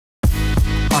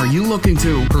you looking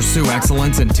to pursue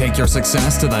excellence and take your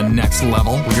success to the next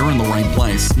level? Well, you're in the right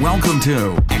place. Welcome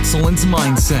to Excellence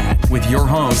Mindset with your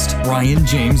host, Ryan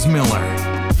James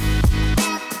Miller.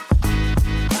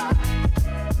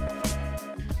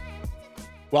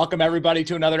 Welcome, everybody,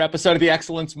 to another episode of the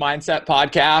Excellence Mindset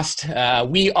Podcast.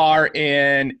 We are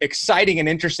in exciting and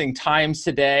interesting times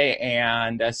today,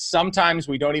 and sometimes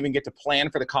we don't even get to plan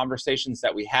for the conversations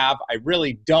that we have. I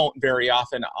really don't very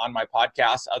often on my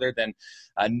podcast, other than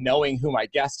knowing who my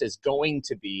guest is going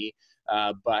to be.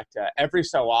 But every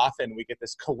so often, we get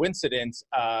this coincidence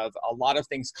of a lot of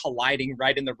things colliding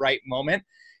right in the right moment.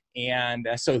 And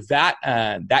so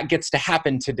that gets to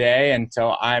happen today. And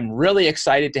so I'm really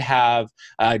excited to have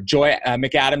Joy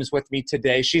McAdams with me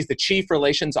today. She's the Chief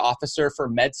Relations Officer for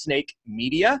MedSnake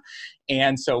Media.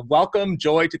 And so welcome,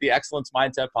 Joy, to the Excellence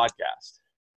Mindset Podcast.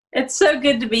 It's so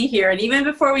good to be here. And even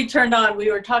before we turned on,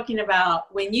 we were talking about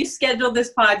when you scheduled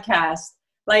this podcast,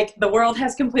 like the world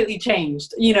has completely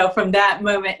changed, from that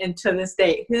moment until this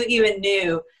date. Who even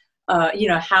knew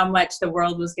how much the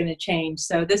world was going to change.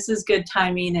 So this is good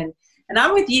timing. And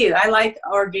I'm with you. I like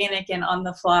organic and on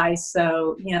the fly.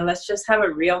 So, let's just have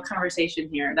a real conversation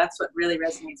here. That's what really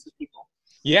resonates with people.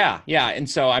 Yeah. And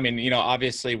so,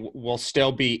 obviously we'll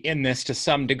still be in this to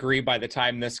some degree by the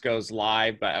time this goes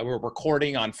live, but we're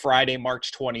recording on Friday,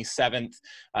 March 27th.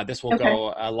 This will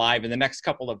go live in the next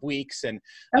couple of weeks. And,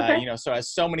 so as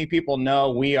so many people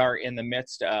know, we are in the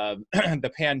midst of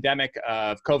the pandemic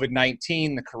of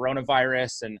COVID-19, the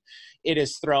coronavirus, and it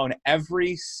has thrown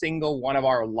every single one of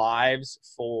our lives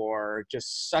for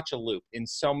just such a loop in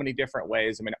so many different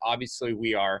ways. Obviously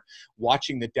we are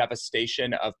watching the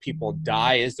devastation of people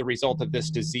die as the result of this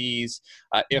disease.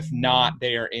 If not,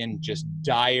 they are in just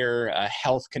dire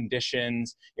health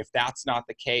conditions. If that's not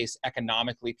the case,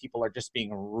 economically, people are just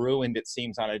being ruined, it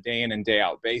seems, on a day in and day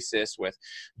out basis, with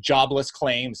jobless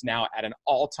claims now at an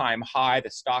all-time high. The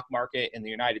stock market in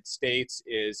the United States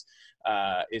is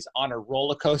on a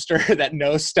roller coaster that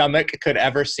no stomach could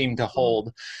ever seem to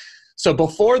hold. So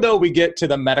before, though, we get to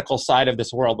the medical side of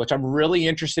this world, which I'm really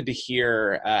interested to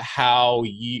hear how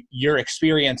your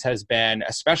experience has been,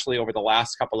 especially over the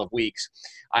last couple of weeks.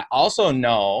 I also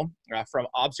know from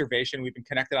observation, we've been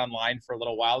connected online for a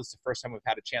little while. This is the first time we've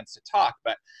had a chance to talk,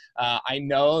 but I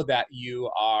know that you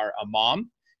are a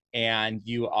mom and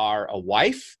you are a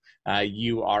wife.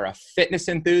 You are a fitness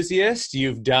enthusiast.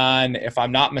 You've done, if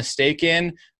I'm not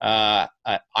mistaken,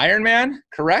 Ironman,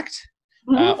 correct?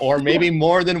 Or maybe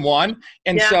more than one.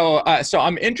 And so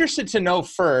I'm interested to know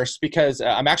first, because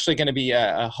I'm actually going to be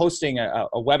hosting a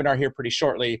webinar here pretty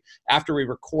shortly after we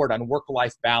record on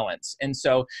work-life balance. And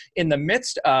so in the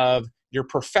midst of your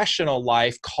professional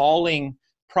life calling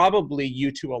probably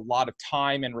you to a lot of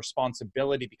time and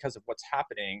responsibility because of what's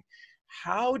happening,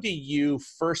 how do you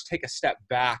first take a step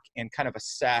back and kind of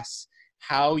assess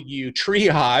how you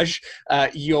triage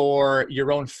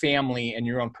your own family and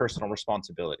your own personal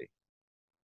responsibility?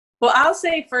 Well, I'll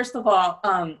say, first of all,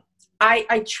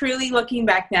 I truly, looking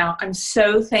back now, I'm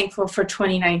so thankful for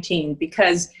 2019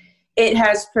 because it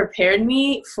has prepared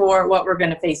me for what we're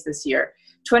going to face this year.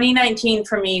 2019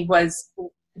 for me was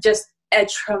just a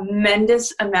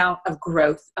tremendous amount of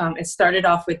growth. It started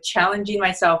off with challenging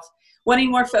myself, wanting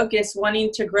more focus,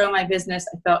 wanting to grow my business.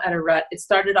 I felt at a rut. It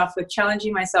started off with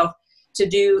challenging myself to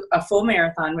do a full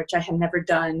marathon, which I had never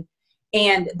done.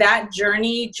 And that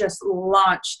journey just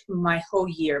launched my whole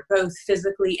year, both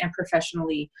physically and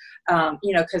professionally.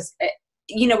 Because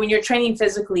when you're training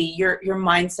physically, your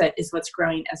mindset is what's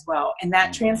growing as well. And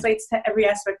that translates to every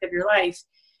aspect of your life.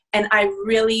 And I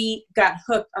really got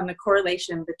hooked on the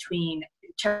correlation between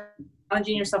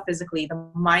challenging yourself physically,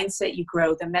 the mindset you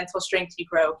grow, the mental strength you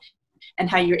grow, and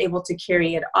how you're able to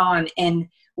carry it on. And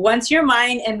once your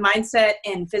mind and mindset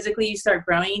and physically you start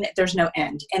growing, there's no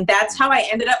end. And that's how I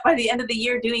ended up by the end of the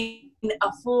year doing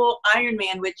a full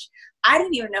Ironman, which I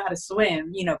didn't even know how to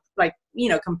swim,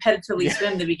 competitively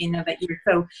swim the beginning of that year.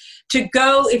 So to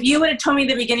go, if you would have told me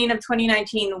the beginning of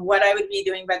 2019 what I would be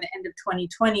doing by the end of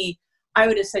 2020, I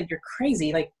would have said, you're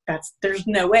crazy. There's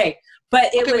no way.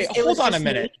 But hold on a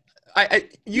minute.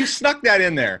 You snuck that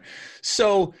in there.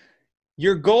 So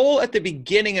your goal at the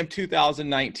beginning of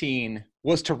 2019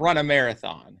 was to run a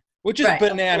marathon, which is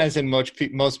bananas in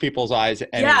most people's eyes.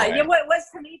 Anyway. Yeah, it was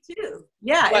to me too.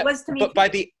 It was to me. But by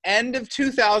the end of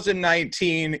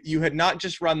 2019, you had not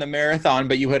just run the marathon,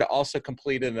 but you had also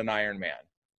completed an Ironman.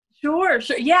 Sure.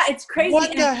 Yeah, it's crazy.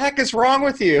 What the heck is wrong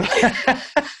with you?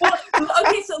 Well,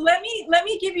 okay, so let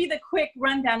me give you the quick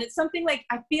rundown. It's something like,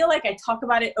 I feel like I talk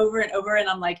about it over and over, and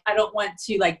I'm like, I don't want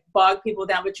to bog people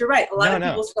down, but you're right. A lot of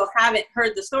people still haven't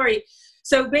heard the story.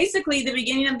 So basically, the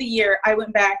beginning of the year, I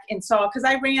went back and saw, because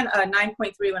I ran a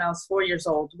 9.3 when I was 4 years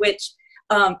old, which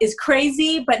is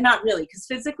crazy, but not really. Because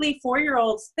physically,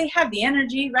 4-year-olds, they have the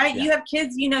energy, right? Yeah. You have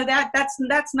kids, you know that. That's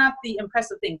not the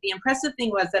impressive thing. The impressive thing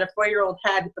was that a 4-year-old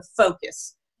had the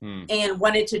focus and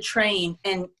wanted to train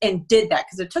and did that,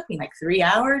 because it took me like 3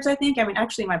 hours, I think. I mean,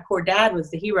 actually, my poor dad was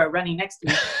the hero running next to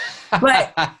me.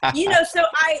 But, you know, so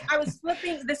I was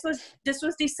flipping, this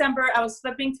was December. I was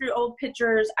flipping through old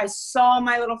pictures. I saw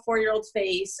my little 4-year-old's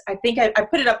face. I think I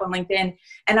put it up on LinkedIn,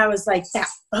 and I was like, that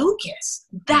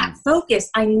focus,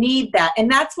 I need that. And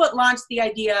that's what launched the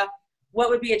idea, what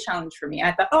would be a challenge for me?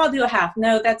 I thought, I'll do a half.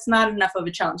 No, that's not enough of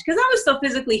a challenge, because I was still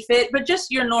physically fit, but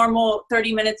just your normal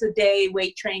 30 minutes a day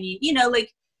weight training, you know, like,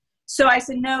 so I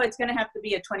said, no, it's going to have to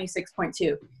be a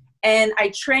 26.2. And I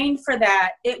trained for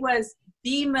that. It was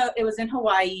it was in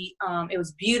Hawaii. It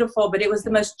was beautiful, but it was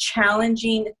the most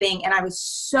challenging thing. And I was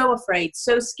so afraid,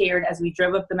 so scared as we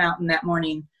drove up the mountain that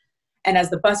morning. And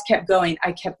as the bus kept going,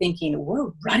 I kept thinking,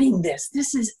 we're running this.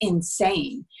 This is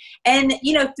insane. And,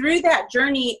 you know, through that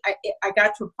journey, I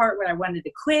got to a part where I wanted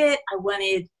to quit. I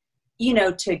wanted, you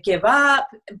know, to give up,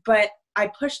 but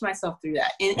I pushed myself through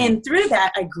that. And through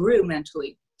that, I grew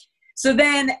mentally. So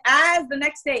then as the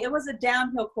next day, it was a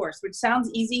downhill course, which sounds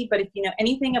easy, but if you know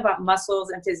anything about muscles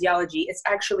and physiology, it's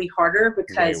actually harder,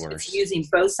 because it's using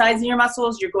both sides of your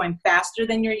muscles. You're going faster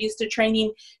than you're used to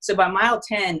training. So by mile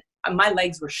 10, my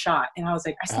legs were shot, and I was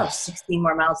like, I still have 16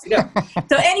 more miles to go.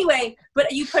 So anyway,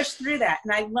 but you push through that,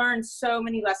 and I learned so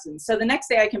many lessons. So the next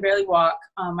day I can barely walk.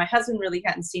 My husband really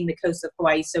hadn't seen the coast of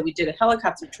Hawaii, so we did a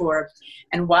helicopter tour.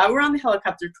 And while we're on the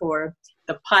helicopter tour,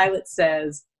 the pilot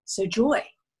says, so Joy,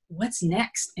 what's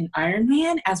next, an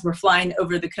Ironman, as we're flying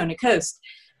over the Kona coast?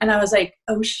 And I was like,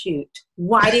 oh shoot,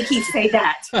 why did he say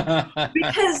that?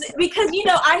 because you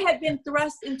know, I had been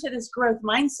thrust into this growth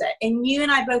mindset, and you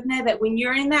and I both know that when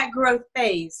you're in that growth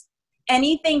phase,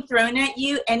 anything thrown at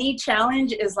you, any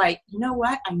challenge is like, you know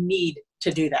what, I need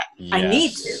to do that. Yes. I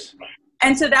need to.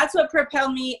 And so that's what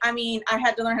propelled me. I mean, I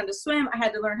had to learn how to swim. I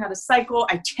had to learn how to cycle.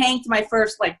 I tanked my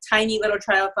first like tiny little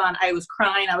triathlon. I was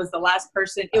crying. I was the last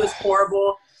person. It was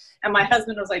horrible. And my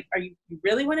husband was like, you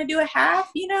really want to do a half,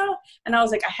 you know? And I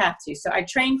was like, I have to. So I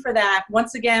trained for that.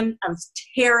 Once again, I was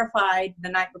terrified the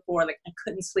night before. Like, I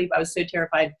couldn't sleep. I was so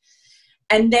terrified.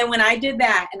 And then when I did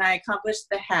that and I accomplished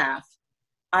the half,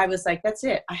 I was like, that's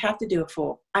it. I have to do a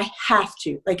full. I have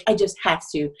to. Like, I just have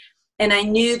to. And I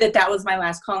knew that that was my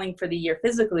last calling for the year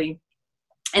physically.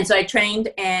 And so I trained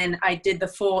and I did the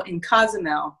full in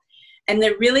Cozumel. And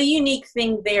the really unique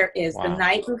thing there is the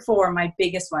night before my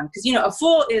biggest one, because, you know, a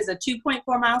full is a 2.4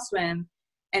 mile swim,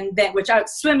 and then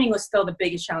swimming was still the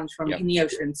biggest challenge for me in the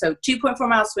ocean. So 2.4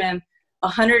 mile swim,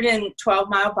 112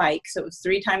 mile bike. So it was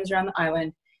 3 times around the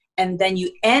island. And then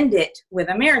you end it with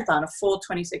a marathon, a full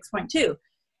 26.2.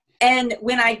 And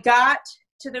when I got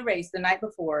to the race the night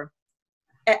before,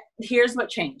 here's what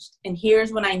changed. And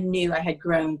here's when I knew I had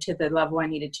grown to the level I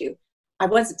needed to. I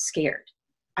wasn't scared.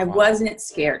 I wasn't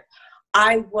scared.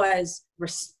 I was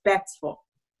respectful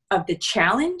of the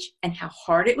challenge and how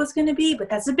hard it was going to be. But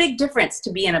that's a big difference,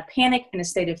 to be in a panic and a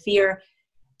state of fear,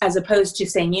 as opposed to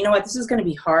saying, you know what, this is going to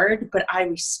be hard, but I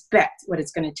respect what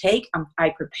it's going to take. I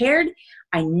prepared.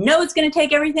 I know it's going to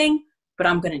take everything, but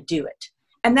I'm going to do it.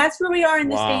 And that's where we are in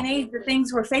this day and age, the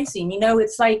things we're facing. You know,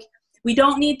 it's like, we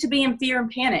don't need to be in fear and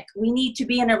panic. We need to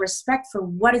be in a respect for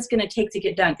what it's going to take to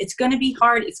get done. It's going to be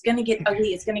hard. It's going to get ugly.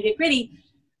 It's going to get gritty.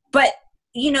 But,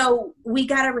 you know, we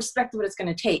got to respect what it's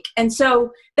going to take. And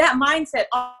so that mindset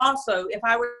also, if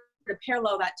I were to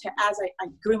parallel that to as I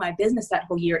grew my business that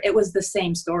whole year, it was the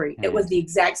same story. It was the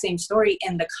exact same story.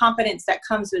 And the confidence that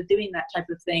comes with doing that type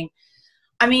of thing,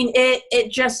 I mean,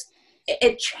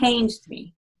 it changed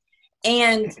me.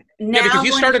 And now, because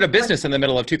you started a business in the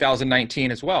middle of 2019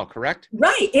 as well, correct?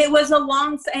 Right. It was a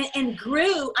long and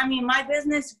grew. I mean, my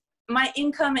business, my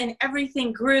income and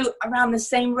everything grew around the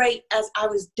same rate as I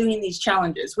was doing these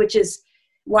challenges, which is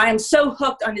why I'm so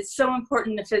hooked on. It's so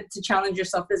important to challenge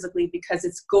yourself physically, because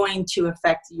it's going to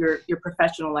affect your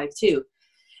professional life too.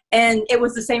 And it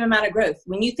was the same amount of growth.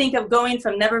 When you think of going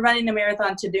from never running a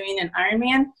marathon to doing an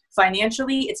Ironman,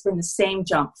 financially, it's been the same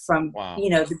jump from,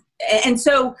 you know, and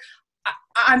so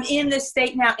I'm in this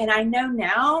state now, and I know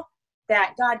now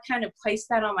that God kind of placed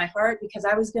that on my heart, because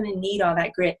I was going to need all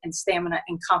that grit and stamina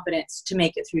and confidence to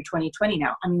make it through 2020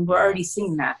 now. I mean, we're already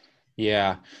seeing that.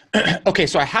 Yeah. Okay.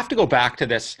 So I have to go back to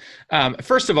this.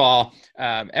 First of all,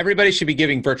 everybody should be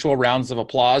giving virtual rounds of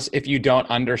applause if you don't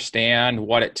understand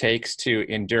what it takes to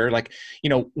endure. Like, you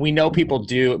know, we know people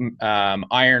do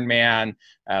Ironman.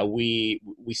 We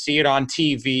see it on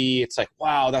TV. It's like,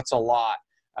 wow, that's a lot.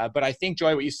 But I think,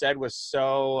 Joy, what you said was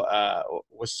so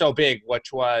big,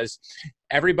 which was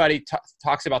everybody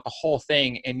talks about the whole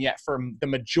thing. And yet for the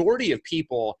majority of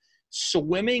people,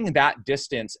 swimming that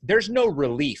distance, there's no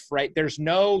relief, right? There's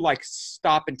no like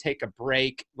stop and take a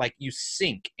break, like you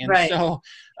sink. And Right.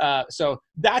 So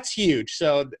that's huge.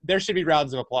 So there should be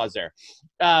rounds of applause there.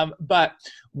 But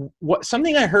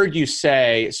something I heard you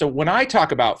say, so when I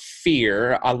talk about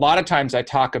fear, a lot of times I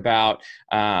talk about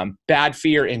bad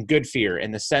fear and good fear,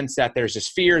 in the sense that there's this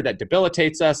fear that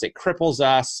debilitates us, it cripples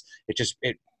us,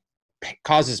 it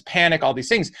causes panic, all these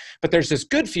things. But there's this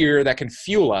good fear that can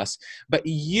fuel us. But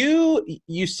you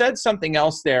said something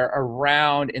else there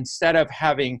around, instead of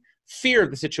having fear of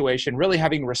the situation, really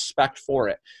having respect for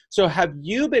it. So have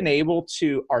you been able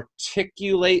to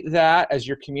articulate that as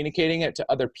you're communicating it to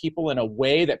other people in a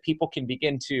way that people can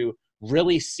begin to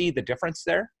really see the difference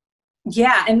there?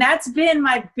 Yeah. And that's been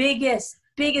my biggest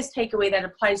takeaway that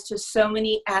applies to so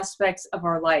many aspects of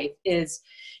our life is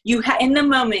in the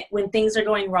moment when things are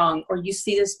going wrong, or you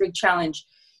see this big challenge,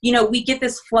 we get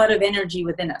this flood of energy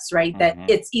within us, right? That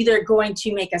it's either going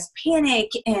to make us panic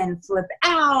and flip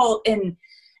out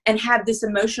and have this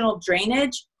emotional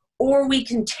drainage, or we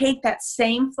can take that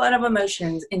same flood of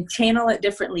emotions and channel it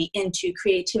differently into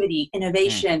creativity,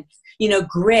 innovation,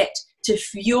 grit, to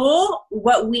fuel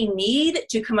what we need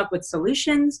to come up with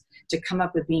solutions, to come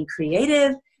up with being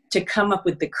creative, to come up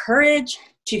with the courage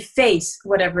to face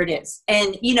whatever it is.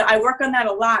 And, I work on that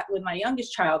a lot with my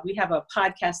youngest child. We have a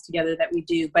podcast together that we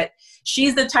do, but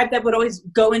she's the type that would always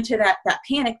go into that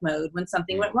panic mode when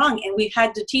something went wrong. And we've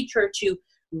had to teach her to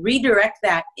redirect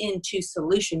that into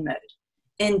solution mode,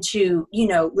 into,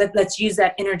 let's use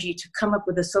that energy to come up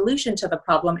with a solution to the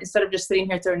problem, instead of just sitting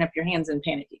here throwing up your hands and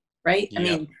panicking. Right? Yep. I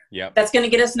mean, yep. That's going to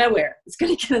get us nowhere. It's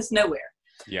going to get us nowhere.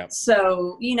 Yeah.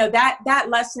 So, that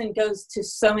lesson goes to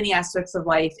so many aspects of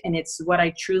life, and it's what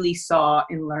I truly saw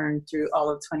and learned through all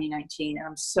of 2019. And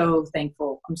I'm so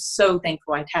thankful.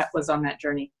 I was on that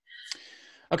journey.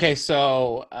 Okay.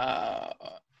 So,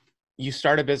 you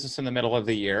started business in the middle of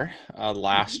the year,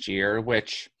 last year,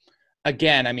 which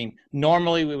again, I mean,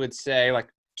 normally we would say like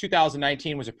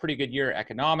 2019 was a pretty good year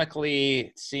economically.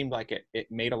 It seemed like it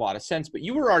made a lot of sense, but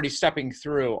you were already stepping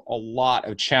through a lot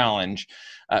of challenge.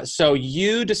 So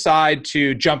you decide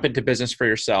to jump into business for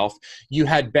yourself. You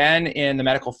had been in the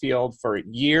medical field for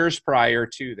years prior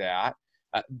to that.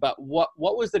 But what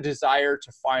was the desire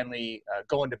to finally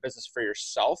go into business for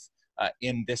yourself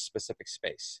in this specific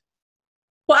space?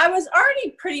 Well, I was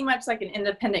already pretty much like an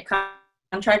independent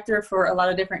contractor for a lot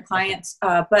of different clients.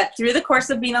 But through the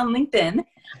course of being on LinkedIn,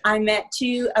 I met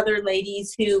two other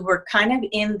ladies who were kind of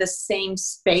in the same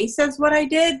space as what I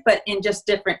did, but in just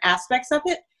different aspects of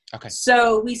it. Okay.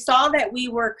 So we saw that we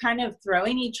were kind of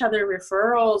throwing each other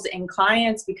referrals and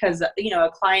clients because, a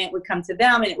client would come to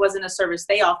them and it wasn't a service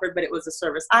they offered, but it was a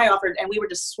service I offered. And we were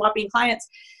just swapping clients.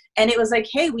 And it was like,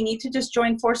 hey, we need to just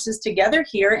join forces together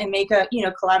here and make a,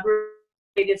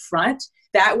 collaborative front.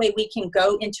 That way we can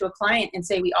go into a client and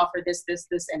say, we offer this, this,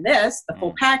 this, and this, the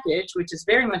full package, which is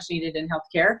very much needed in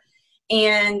healthcare.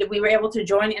 And we were able to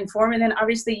join and form. And then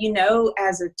obviously,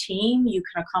 as a team, you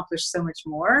can accomplish so much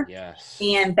more. Yes.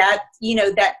 And that,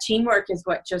 that teamwork is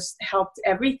what just helped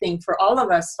everything for all of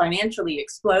us financially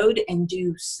explode and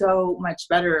do so much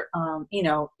better,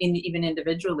 even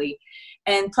individually.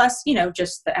 And plus,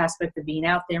 just the aspect of being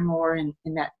out there more in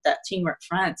that teamwork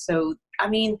front. So, I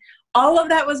mean, all of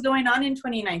that was going on in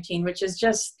 2019, which is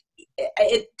just,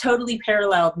 it totally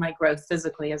paralleled my growth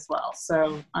physically as well.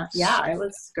 So it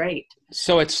was great.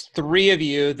 So it's three of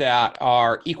you that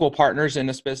are equal partners in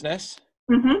this business.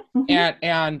 Mm-hmm, mm-hmm.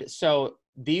 And so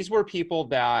these were people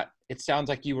that it sounds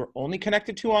like you were only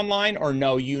connected to online, or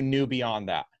no, you knew beyond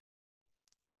that?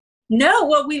 No,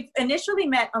 well, we've initially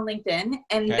met on LinkedIn,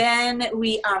 and Okay. then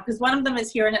we, because one of them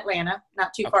is here in Atlanta,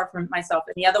 not too far from myself,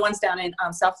 and the other one's down in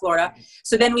South Florida.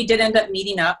 So then we did end up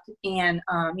meeting up and,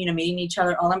 meeting each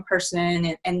other all in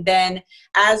person. And then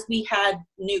as we had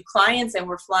new clients and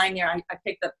we're flying there, I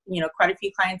picked up, quite a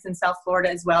few clients in South Florida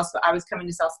as well. So I was coming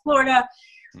to South Florida.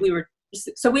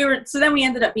 So then we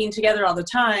ended up being together all the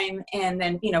time, and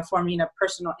then, forming a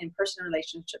in-person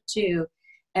relationship too.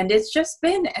 And it's just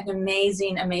been an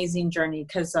amazing, amazing journey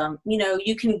because,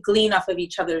 you can glean off of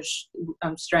each other's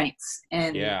strengths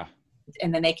and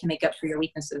then they can make up for your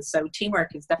weaknesses. So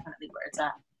teamwork is definitely where it's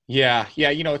at. Yeah.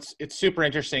 It's super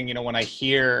interesting, when I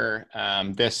hear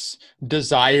this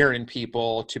desire in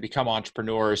people to become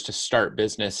entrepreneurs, to start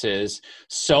businesses.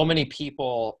 So many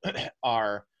people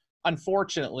are,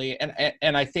 unfortunately,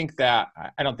 and I think that,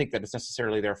 I don't think that it's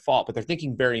necessarily their fault, but they're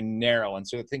thinking very narrow. And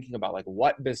so they're thinking about like,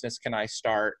 what business can I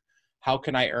start? how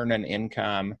can I earn an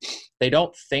income? They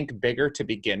don't think bigger to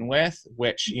begin with,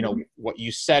 which, you know, what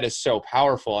you said is so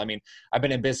powerful. I mean, I've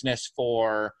been in business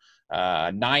for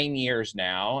 9 years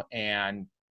now and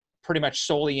pretty much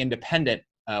solely independent.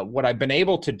 What I've been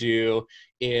able to do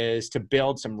is to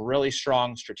build some really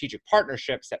strong strategic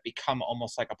partnerships that become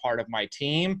almost like a part of my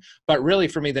team. But really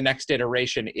for me, the next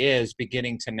iteration is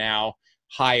beginning to now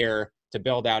hire to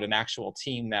build out an actual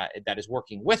team that is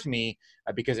working with me,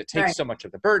 because it takes so much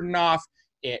of the burden off.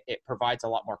 It provides a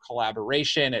lot more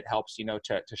collaboration. It helps, you know,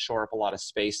 to shore up a lot of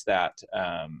space that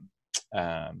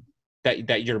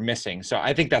that you're missing. So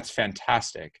I think that's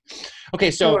fantastic.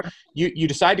 Okay, so you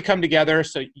decide to come together.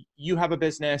 So you have a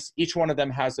business. Each one of them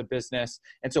has a business.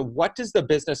 And so what does the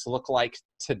business look like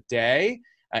today?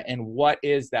 And what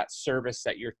is that service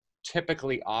that you're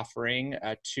typically offering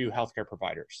to healthcare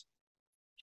providers?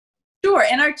 Sure.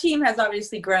 And our team has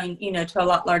obviously grown, you know, to a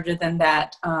lot larger than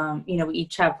that. You know, we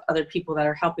each have other people that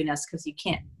are helping us because you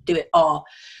can't do it all.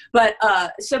 But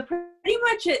so pretty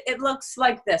much it looks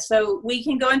like this. So we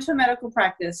can go into a medical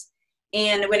practice.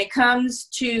 And when it comes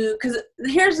to, because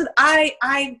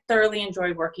I thoroughly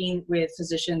enjoy working with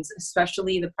physicians,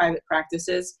 especially the private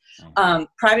practices.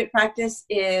 Private practice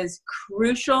is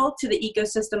crucial to the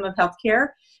ecosystem of healthcare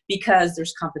because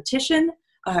there's competition.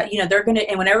 You know, they're going to,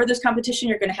 and whenever there's competition,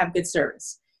 you're going to have good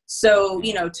service. So,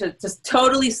 you know, to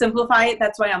totally simplify it,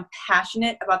 that's why I'm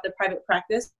passionate about the private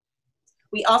practice.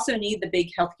 We also need the big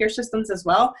healthcare systems as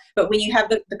well. But when you have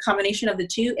the combination of the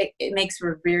two, it makes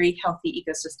for a very healthy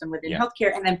ecosystem within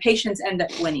healthcare. And then patients end up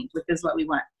winning, which is what we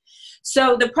want.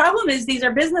 So the problem is these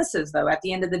are businesses, though, at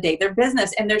the end of the day. They're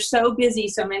business, and they're so busy,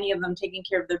 so many of them taking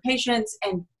care of their patients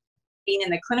and being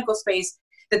in the clinical space,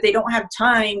 that they don't have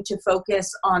time to focus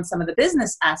on some of the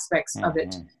business aspects of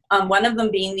it. One of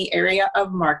them being the area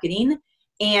of marketing.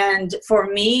 And for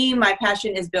me, my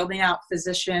passion is building out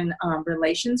physician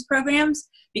relations programs,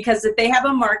 because if they have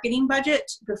a marketing budget,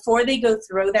 before they go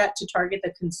throw that to target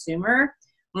the consumer,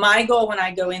 my goal when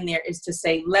I go in there is to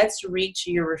say, let's reach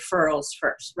your referrals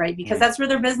first, right? Because that's where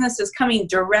their business is coming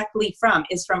directly from,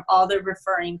 is from all the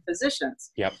referring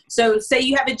physicians. So say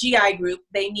you have a GI group,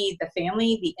 they need the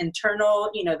family, the internal,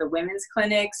 you know, the women's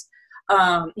clinics,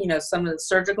 you know, some of the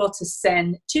surgical to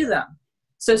send to them.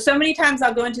 So many times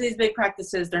I'll go into these big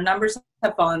practices, their numbers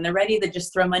have fallen, they're ready to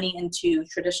just throw money into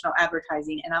traditional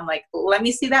advertising. And I'm like, let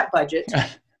me see that budget.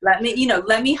 Let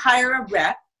me hire a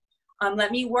rep.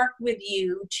 Let me work with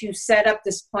you to set up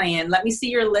this plan. Let me see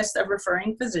your list of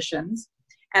referring physicians.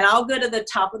 And I'll go to the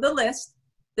top of the list.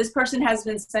 This person has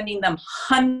been sending them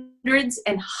hundreds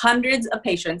and hundreds of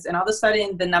patients. And all of a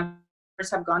sudden the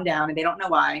numbers have gone down and they don't know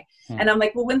why. And I'm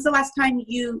like, well, when's the last time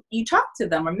you talked to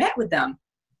them or met with them?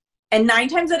 And 9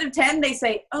 times out of 10, they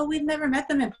say, oh, we've never met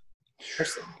them in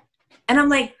person. And I'm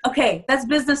like, okay, that's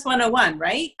business 101,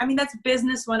 right? I mean, that's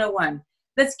business 101.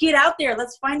 Let's get out there.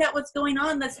 Let's find out what's going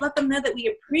on. Let's let them know that we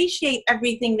appreciate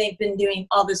everything they've been doing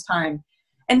all this time.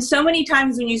 And so many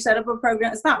times when you set up a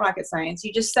program, it's not rocket science.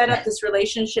 You just set up this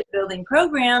relationship building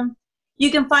program. You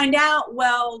can find out,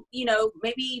 well, you know,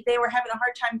 maybe they were having a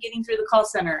hard time getting through the call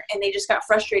center and they just got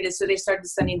frustrated, so they started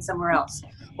sending somewhere else.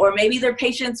 Or maybe their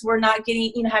patients were not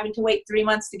getting, you know, having to wait 3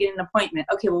 months to get an appointment.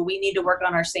 Okay, well, we need to work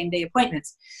on our same day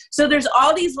appointments. So there's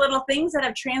all these little things that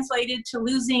have translated to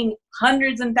losing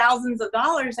hundreds and thousands of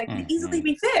dollars that can easily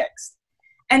be fixed.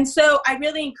 And so I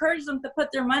really encourage them to put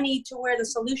their money to where the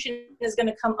solution is going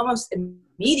to come almost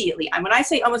immediately. And when I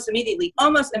say almost immediately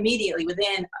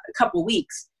within a couple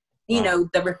weeks, you know,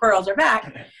 the referrals are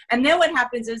back. And then what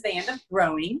happens is they end up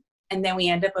growing, and then we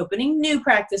end up opening new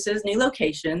practices, new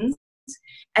locations,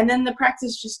 and then the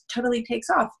practice just totally takes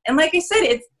off. And like I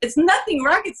said, it's nothing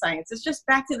rocket science. It's just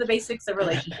back to the basics of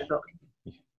relationship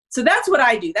building. So that's what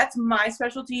I do. That's my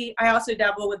specialty. I also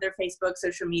dabble with their Facebook,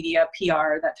 social media,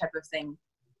 PR, that type of thing.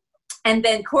 And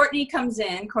then Courtney comes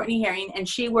in, Courtney Herring, and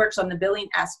she works on the billing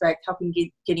aspect, helping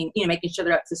getting, you know, making sure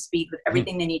they're up to speed with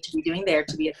everything they need to be doing there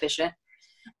to be efficient.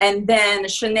 And then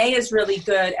Shanae is really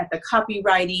good at the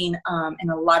copywriting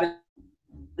and a lot of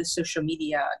the social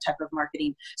media type of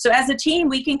marketing. So as a team,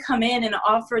 we can come in and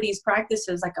offer these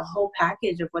practices like a whole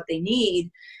package of what they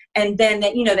need. And then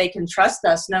that, you know, they can trust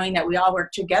us knowing that we all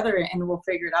work together and we'll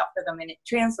figure it out for them. And it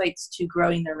translates to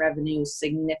growing their revenue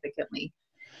significantly.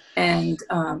 And,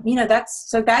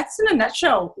 that's in a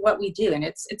nutshell what we do. And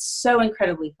it's so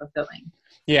incredibly fulfilling.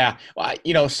 Yeah.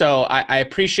 Well, so I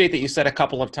appreciate that you said a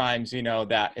couple of times,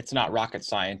 that it's not rocket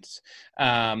science.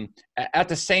 At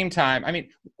the same time, I mean,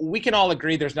 we can all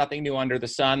agree there's nothing new under the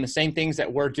sun. The same things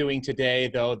that we're doing today,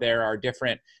 though there are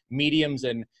different mediums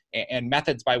and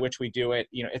methods by which we do it.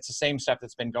 It's the same stuff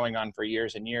that's been going on for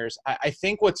years and years. I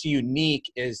think what's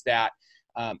unique is that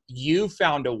you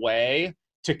found a way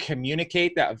to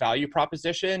communicate that value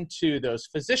proposition to those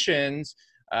physicians,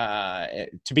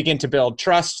 to begin to build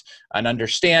trust and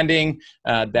understanding,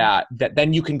 that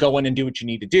then you can go in and do what you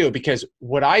need to do. Because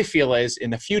what I feel is,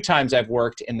 in the few times I've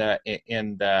worked in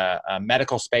the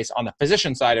medical space on the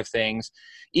physician side of things,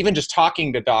 even just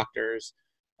talking to doctors,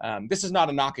 this is not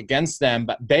a knock against them,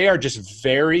 but they are just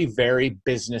very, very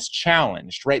business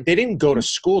challenged, right? They didn't go to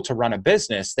school to run a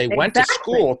business. They went to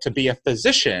school to be a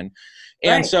physician.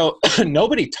 And so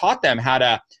nobody taught them how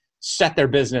to set their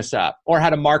business up, or how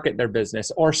to market their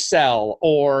business, or sell,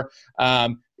 or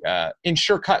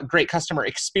ensure great customer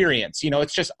experience.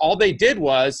 It's just, all they did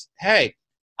was, hey,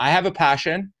 I have a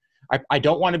passion. I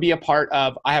don't want to be a part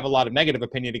of, I have a lot of negative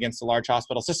opinion against the large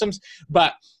hospital systems,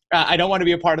 but I don't want to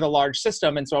be a part of the large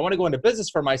system. And so I want to go into business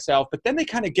for myself. But then they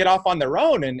kind of get off on their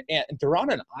own, and they're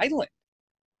on an island.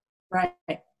 Right.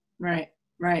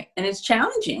 And it's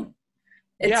challenging.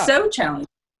 It's so challenging.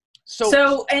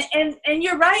 So and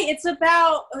you're right. It's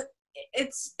about,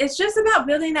 it's just about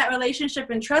building that relationship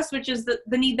and trust, which is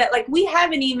the need that, like, we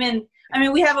haven't even,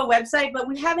 we have a website, but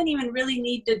we haven't even really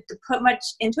needed to put much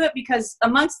into it, because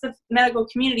amongst the medical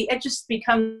community, it just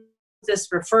becomes this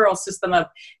referral system of,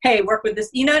 hey, work with this,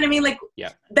 you know what I mean? Like,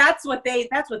 that's what they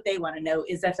want to know,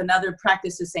 is if another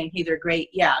practice is saying, hey, they're great.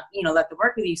 Yeah. Let them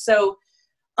work with you. So,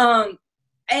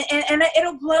 and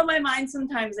it'll blow my mind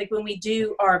sometimes, like when we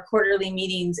do our quarterly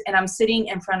meetings and I'm sitting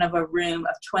in front of a room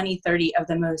of 20, 30 of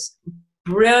the most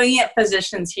brilliant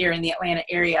physicians here in the Atlanta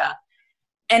area.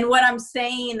 And what I'm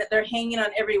saying, that they're hanging on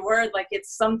every word like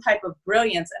it's some type of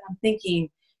brilliance. And I'm thinking,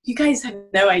 you guys have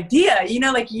no idea,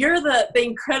 like, you're the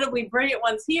incredibly brilliant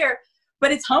ones here.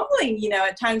 But it's humbling,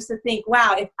 at times, to think,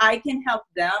 wow, if I can help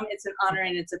them, it's an honor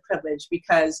and it's a privilege,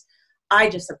 because I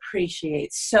just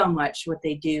appreciate so much what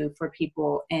they do for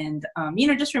people, and,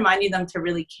 just reminding them to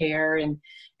really care and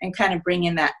kind of bring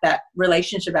in that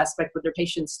relationship aspect with their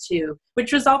patients too,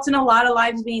 which results in a lot of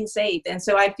lives being saved. And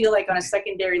so I feel like on a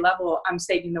secondary level, I'm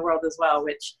saving the world as well,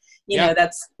 which,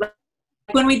 that's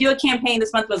when we do a campaign.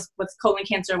 This month was Colon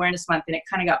Cancer Awareness Month, and it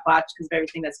kind of got botched because of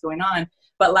everything that's going on.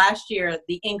 But last year,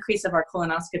 the increase of our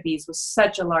colonoscopies was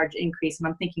such a large increase. And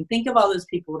I'm thinking, think of all those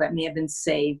people that may have been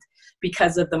saved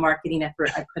because of the marketing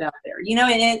effort I put out there,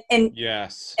 and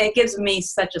yes, it gives me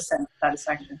such a sense of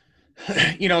satisfaction.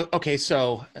 Okay,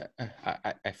 so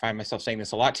I find myself saying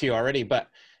this a lot to you already, but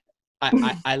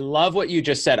I love what you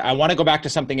just said. I want to go back to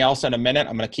something else in a minute.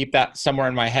 I'm going to keep that somewhere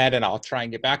in my head, and I'll try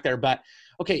and get back there. But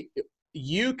okay,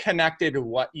 you connected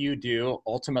what you do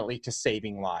ultimately to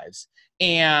saving lives.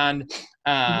 And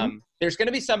there's going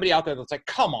to be somebody out there that's like,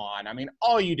 come on,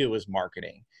 all you do is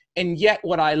marketing. And yet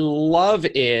what I love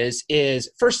is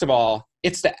first of all,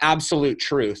 it's the absolute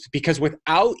truth, because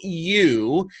without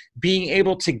you being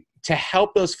able to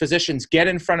help those physicians get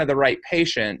in front of the right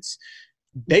patients,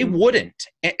 they wouldn't,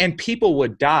 and people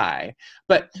would die.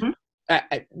 But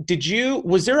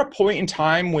was there a point in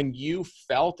time when you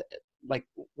felt like,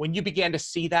 when you began to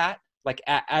see that, like,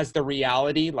 as the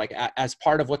reality, like as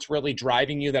part of what's really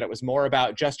driving you, that it was more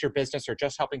about just your business or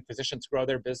just helping physicians grow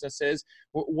their businesses?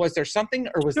 Was there something,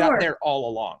 or was that there all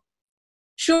along?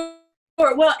 Sure.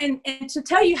 Well, and to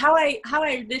tell you how I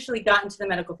initially got into the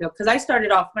medical field, because I started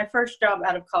off, my first job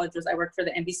out of college was I worked for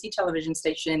the NBC television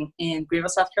station in Greenville,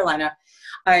 South Carolina.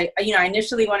 I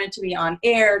initially wanted to be on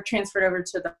air, transferred over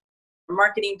to the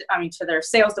marketing, to their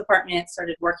sales department,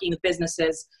 started working with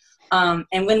businesses.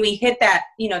 And when we hit that,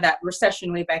 that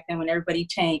recession way back then, when everybody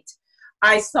tanked,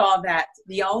 I saw that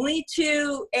the only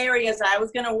two areas I was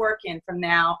going to work in from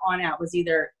now on out was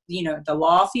either, the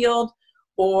law field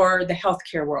or the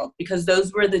healthcare world, because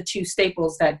those were the two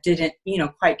staples that didn't,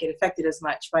 quite get affected as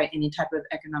much by any type of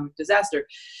economic disaster.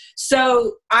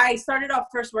 So I started off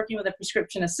first working with a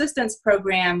prescription assistance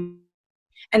program.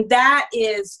 And that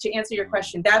is, to answer your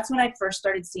question, that's when I first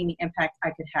started seeing the impact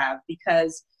I could have,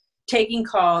 because taking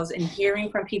calls and hearing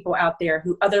from people out there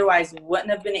who otherwise wouldn't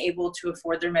have been able to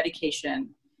afford their medication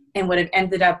and would have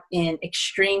ended up in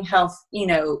extreme health,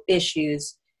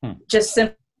 issues, just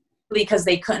simply because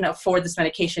they couldn't afford this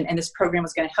medication, and this program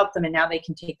was going to help them, and now they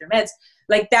can take their meds.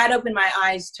 Like, that opened my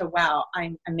eyes to, wow,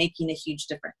 I'm making a huge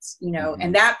difference,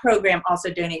 and that program also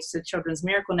donates to Children's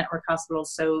Miracle Network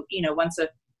hospitals. So, once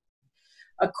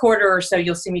a quarter or so,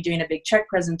 you'll see me doing a big check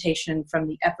presentation from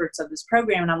the efforts of this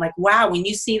program. And I'm like, wow, when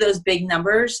you see those big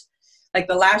numbers, like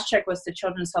the last check was to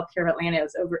Children's Healthcare of Atlanta. It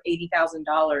was over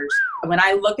 $80,000. When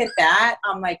I look at that,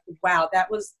 I'm like, wow, that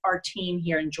was our team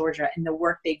here in Georgia and the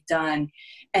work they've done.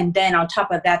 And then on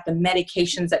top of that, the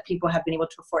medications that people have been able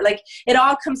to afford. Like, it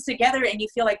all comes together and you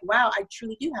feel like, wow, I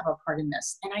truly do have a part in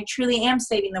this. And I truly am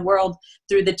saving the world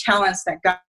through the talents that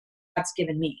God's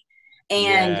given me.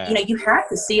 And, you know, you have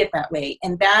to see it that way.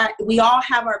 And that we all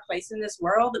have our place in this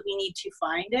world, that we need to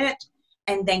find it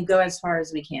and then go as far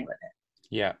as we can with it.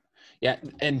 Yeah. Yeah.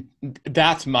 And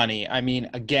that's money. I mean,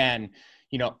 again,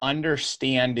 you know,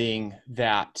 understanding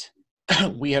that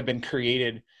we have been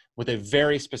created with a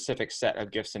very specific set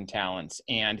of gifts and talents.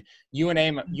 And you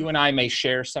and I may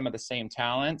share some of the same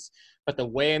talents, but the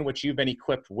way in which you've been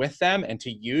equipped with them and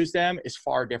to use them is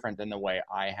far different than the way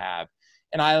I have.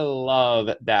 And I love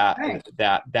that, right.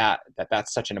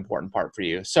 that's such an important part for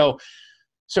you. So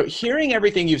hearing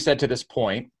everything you've said to this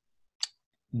point,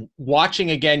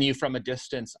 watching again you from a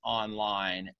distance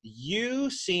online, you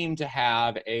seem to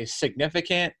have a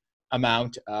significant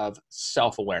amount of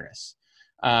self-awareness.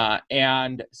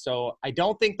 And so I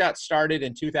don't think that started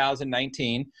in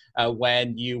 2019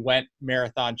 when you went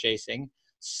marathon chasing.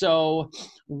 So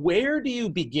where do you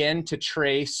begin to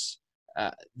trace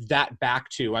that back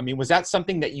to? I mean, was that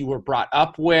something that you were brought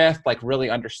up with, like really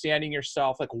understanding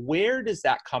yourself? Like, where does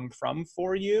that come from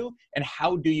for you? And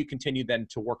how do you continue then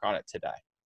to work on it today?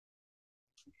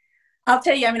 I'll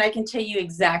tell you, I mean, I can tell you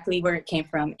exactly where it came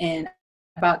from. And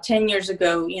about 10 years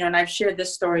ago, you know, and I've shared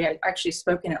this story. I actually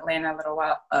spoke in Atlanta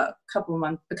a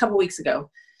couple weeks ago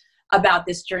about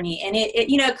this journey. And it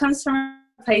you know, it comes from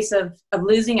a place of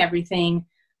losing everything,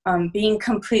 being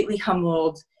completely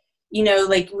humbled, you know,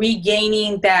 like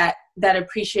regaining that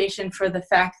appreciation for the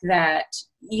fact that,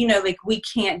 you know, like we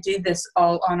can't do this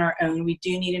all on our own. We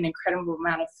do need an incredible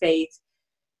amount of faith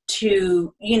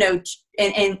to, you know,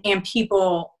 and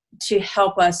people to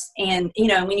help us. And, you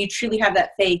know, when you truly have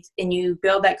that faith and you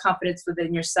build that confidence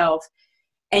within yourself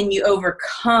and you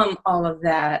overcome all of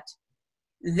that,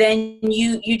 then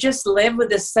you just live with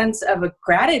this sense of a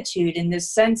gratitude and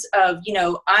this sense of, you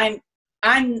know,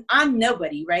 I'm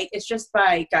nobody, right? It's just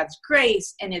by God's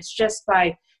grace, and it's just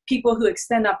by people who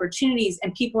extend opportunities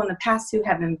and people in the past who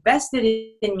have invested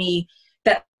in me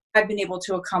that I've been able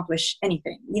to accomplish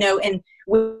anything, you know. And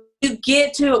when you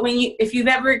get to it, if you've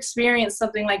ever experienced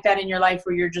something like that in your life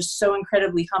where you're just so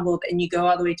incredibly humbled and you go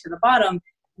all the way to the bottom,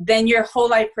 then your whole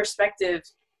life perspective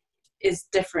is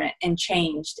different and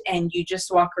changed, and you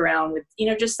just walk around with, you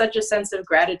know, just such a sense of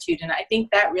gratitude. And I think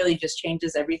that really just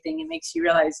changes everything. It makes you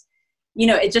realize, you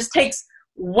know, it just takes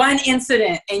one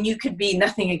incident and you could be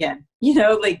nothing again, you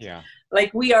know,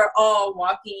 like we are all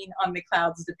walking on the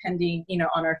clouds, depending, you know,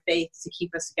 on our faith to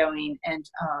keep us going. And,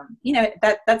 you know,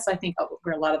 that's, I think,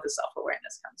 where a lot of the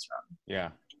self-awareness comes from. Yeah,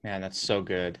 man, that's so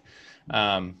good.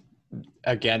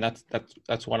 Again,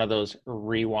 that's one of those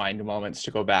rewind moments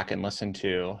to go back and listen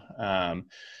to.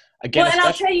 Again, well, and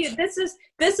I'll tell you, this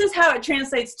is how it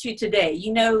translates to today.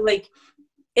 You know, like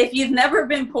if you've never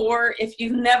been poor, if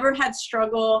you've never had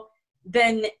struggle,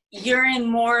 then you're in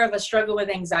more of a struggle with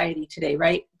anxiety today,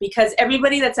 right? Because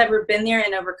everybody that's ever been there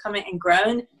and overcome it and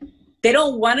grown, they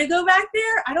don't want to go back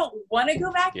there. I don't want to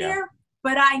go back there,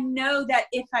 but I know that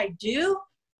if I do,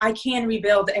 I can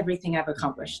rebuild everything I've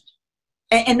accomplished.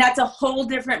 And that's a whole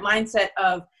different mindset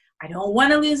of, I don't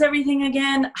want to lose everything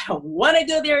again. I don't want to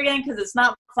go there again because it's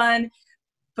not fun.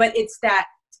 But it's that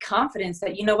confidence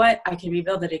that, you know what, I can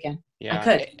rebuild it again. Yeah. I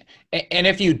could. And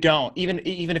if you don't, even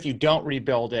if you don't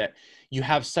rebuild it, you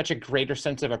have such a greater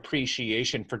sense of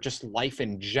appreciation for just life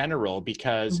in general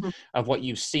because of what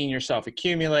you've seen yourself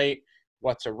accumulate,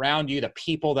 what's around you, the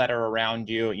people that are around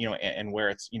you, you know, and where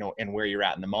it's, you know, and where you're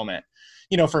at in the moment.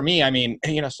 You know, for me, I mean,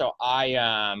 you know, so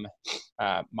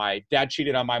my dad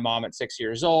cheated on my mom at 6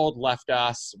 years old, left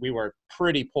us. We were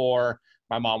pretty poor.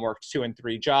 My mom worked 2 and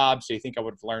 3 jobs. So you think I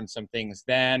would have learned some things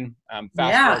then.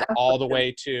 Fast forward all the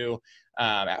way to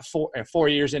at 4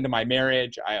 years into my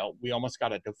marriage, we almost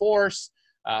got a divorce.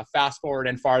 Fast forward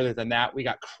and farther than that, we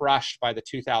got crushed by the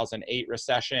 2008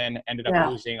 recession, ended up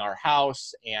losing our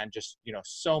house and just, you know,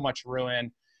 so much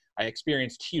ruin. I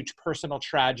experienced huge personal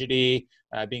tragedy,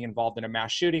 being involved in a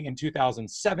mass shooting in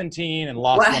 2017 and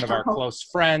lost one of our close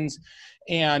friends.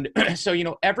 And so, you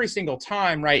know, every single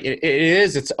time, right,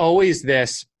 it's always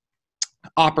this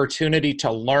opportunity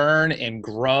to learn and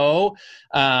grow.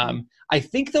 I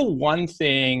think the one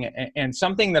thing, and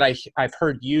something that I've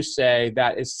heard you say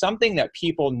that is something that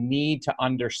people need to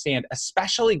understand,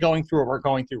 especially going through what we're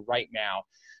going through right now,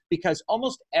 because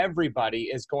almost everybody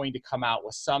is going to come out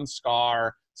with some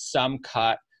scar, some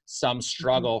cut, some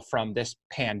struggle from this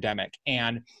pandemic.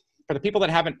 And for the people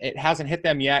that it hasn't hit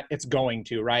them yet, it's going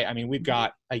to, right? I mean, we've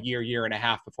got a year and a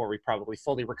half before we probably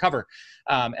fully recover,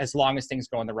 as long as things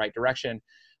go in the right direction.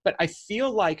 But I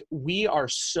feel like we are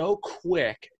so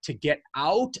quick to get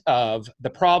out of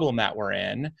the problem that we're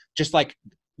in, just like,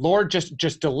 Lord,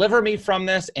 just deliver me from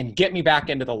this and get me back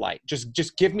into the light.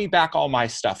 Just give me back all my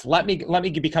stuff. Let me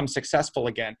become successful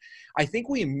again. I think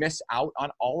we miss out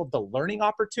on all of the learning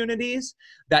opportunities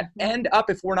that end up,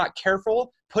 if we're not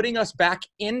careful, putting us back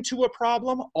into a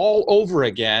problem all over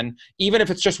again, even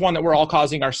if it's just one that we're all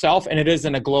causing ourselves and it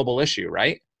isn't a global issue,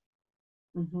 right?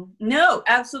 Mm-hmm. No,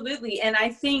 absolutely. And I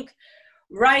think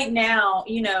right now,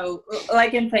 you know,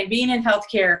 like I'm saying, being in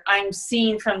healthcare, I'm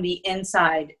seeing from the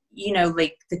inside, you know,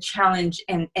 like the challenge,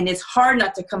 and it's hard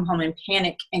not to come home and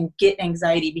panic and get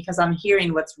anxiety, because I'm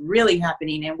hearing what's really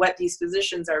happening and what these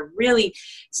physicians are really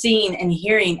seeing and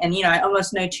hearing. And, you know, I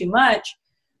almost know too much,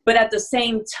 but at the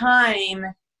same time,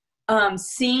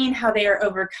 seeing how they are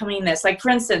overcoming this. Like, for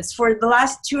instance, for the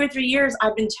last 2 or 3 years,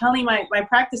 I've been telling my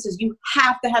practices, you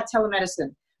have to have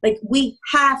telemedicine. Like, we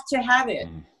have to have it.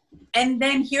 And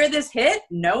then here this hit,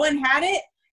 no one had it.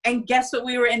 And guess what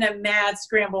we were in a mad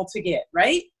scramble to get,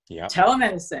 right? Yeah.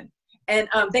 Telemedicine. And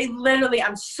they literally,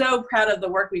 I'm so proud of the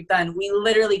work we've done. We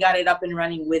literally got it up and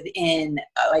running within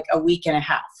like a week and a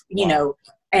half, you know,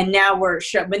 and now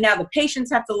but now the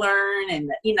patients have to learn, and,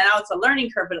 you know, now it's a learning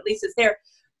curve, but at least it's there.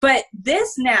 But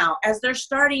this now, as they're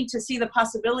starting to see the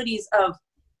possibilities of,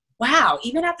 wow,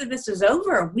 even after this is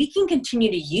over, we can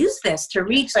continue to use this to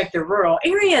reach like the rural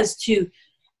areas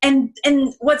and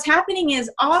what's happening is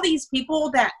all these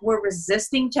people that were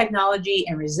resisting technology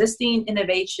and resisting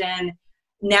innovation,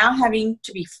 now having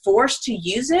to be forced to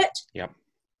use it. Yep.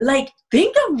 Like,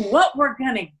 think of what we're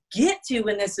going to get to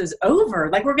when this is over.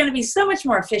 Like, we're going to be so much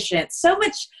more efficient, so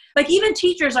much, like, even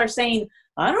teachers are saying,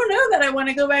 I don't know that I want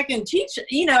to go back and teach,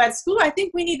 you know, at school. I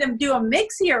think we need to do a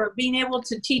mix here of being able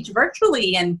to teach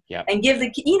virtually and give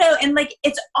the, you know, and like,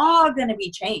 it's all going to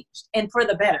be changed and for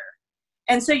the better.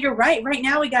 And so you're right. Right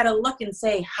now we got to look and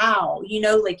say how, you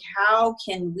know, like, how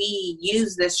can we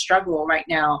use this struggle right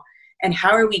now, and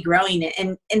how are we growing it?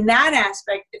 And in that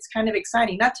aspect, it's kind of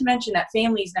exciting, not to mention that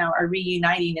families now are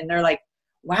reuniting and they're like,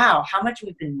 wow, how much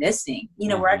we've been missing. You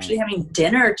know, we're actually having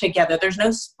dinner together. There's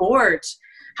no sports.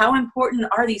 How important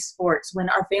are these sports when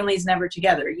our family's never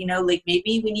together? You know, like,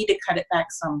 maybe we need to cut it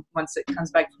back some once it comes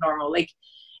back to normal. Like,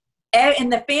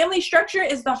 and the family structure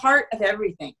is the heart of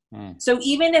everything. So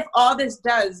even if all this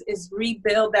does is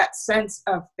rebuild that sense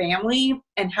of family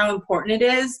and how important it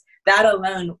is, that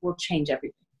alone will change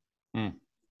everything.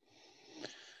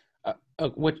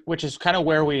 Which is kind of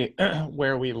where we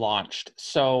launched.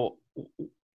 So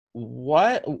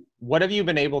what have you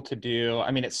been able to do?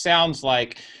 I mean, it sounds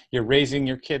like you're raising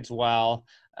your kids well.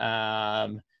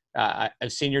 I've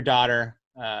seen your daughter,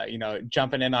 you know,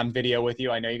 jumping in on video with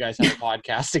you. I know you guys have a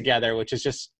podcast together, which is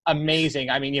just amazing.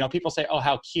 I mean, you know, people say, oh,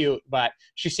 how cute, but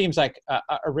she seems like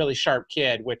a really sharp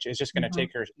kid, which is just going to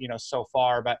take her, you know, so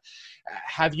far. But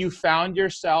have you found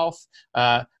yourself,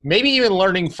 maybe even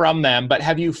learning from them, but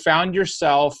have you found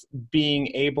yourself being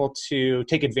able to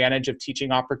take advantage of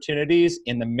teaching opportunities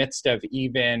in the midst of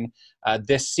even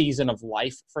this season of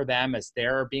life for them as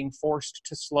they're being forced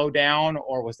to slow down?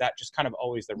 Or was that just kind of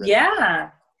always the rhythm? Yeah.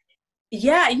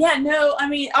 No, I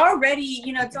mean, already,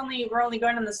 you know, we're only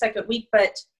going on the second week,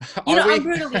 but, you know, I'm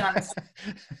brutally honest.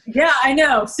 Yeah, I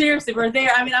know. Seriously, we're there.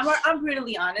 I mean, I'm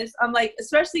brutally honest. I'm like,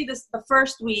 especially the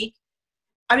first week,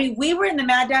 I mean, we were in the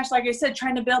mad dash, like I said,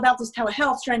 trying to build out this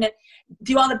telehealth, trying to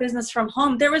do all the business from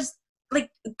home. There was, like,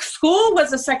 school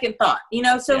was a second thought, you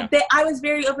know? So I was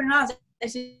very open and honest. I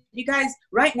said, you guys,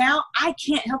 right now, I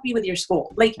can't help you with your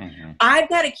school. Like, I've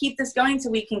got to keep this going so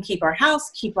we can keep our house,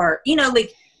 keep our, you know,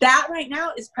 like, that right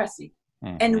now is pressing.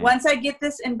 And once I get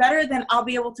this in better, then I'll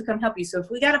be able to come help you. So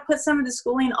if we got to put some of the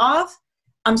schooling off,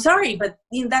 I'm sorry, but,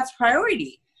 you know, that's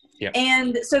priority.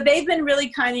 And so they've been really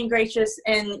kind and gracious,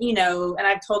 and, you know, and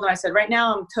I've told them, I said, right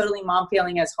now I'm totally mom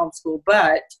failing as homeschool,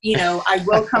 but, you know, I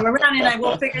will come around and I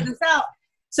will figure this out.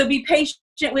 So be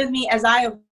patient with me as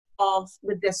I evolve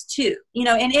with this too, you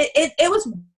know. And it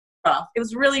was rough. It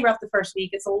was really rough the first week.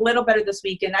 It's a little better this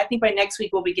week. And I think by next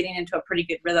week we'll be getting into a pretty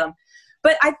good rhythm.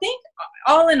 But I think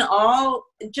all in all,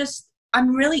 just,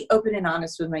 I'm really open and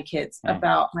honest with my kids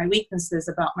about my weaknesses,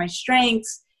 about my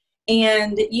strengths.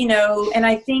 And, you know, and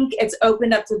I think it's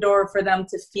opened up the door for them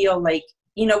to feel like,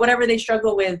 you know, whatever they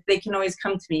struggle with, they can always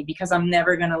come to me, because I'm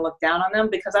never going to look down on them,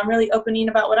 because I'm really opening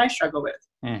about what I struggle with.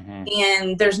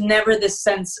 And there's never this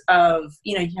sense of,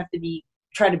 you know, you have to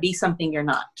try to be something you're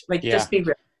not. Like, just be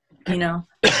real, you know?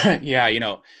 Yeah, you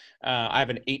know, I have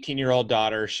an 18-year-old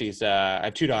daughter. I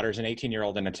have two daughters, an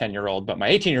 18-year-old and a 10-year-old, but my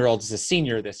 18-year-old is a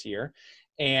senior this year.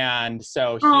 And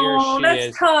so here she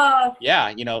is, tough.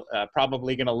 yeah,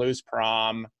 probably going to lose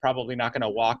prom, probably not going to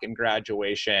walk in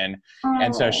graduation.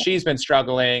 And so she's been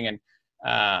struggling.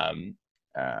 And,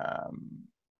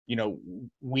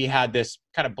 we had this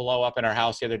kind of blow up in our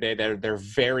house the other day. They're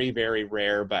very, very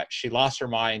rare, but she lost her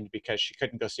mind because she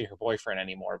couldn't go see her boyfriend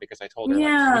anymore because I told her, we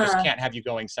just can't have you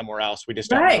going somewhere else. We just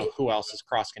don't know who else is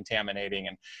cross-contaminating.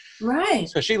 And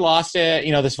so she lost it.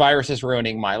 This virus is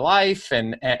ruining my life.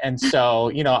 And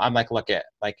so, I'm like,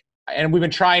 and we've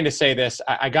been trying to say this.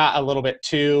 I got a little bit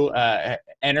too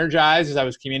energized as I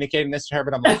was communicating this to her,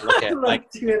 but I'm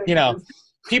like,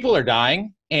 people are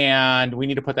dying, and we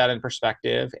need to put that in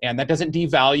perspective. And that doesn't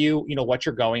devalue, what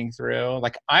you're going through.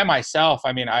 Like I myself,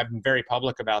 I'm very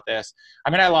public about this.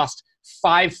 I lost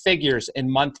 5 figures in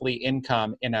monthly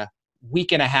income in a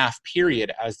week and a half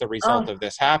period as the result of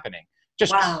this happening.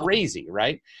 Just crazy,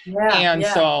 right? Yeah.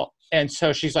 And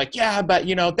so she's like, yeah, but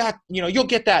you'll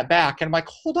get that back. And I'm like,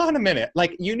 hold on a minute.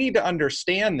 Like, you need to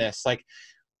understand this. Like,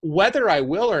 whether I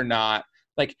will or not,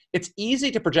 like, it's easy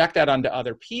to project that onto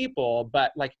other people,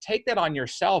 but like, take that on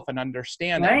yourself and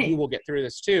understand that you will get through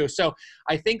this too. So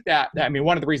I think that,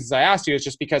 one of the reasons I asked you is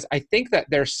just because I think that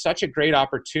there's such a great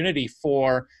opportunity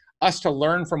for us to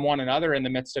learn from one another in the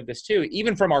midst of this too,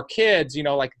 even from our kids,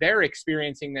 like they're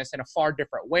experiencing this in a far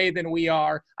different way than we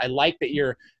are. I like that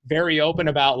you're very open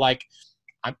about like,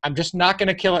 I'm just not going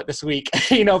to kill it this week,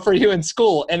 for you in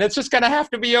school, and it's just going to have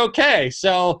to be okay.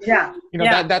 So,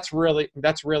 that's really,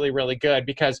 really good,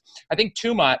 because I think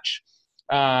too much,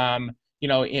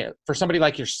 for somebody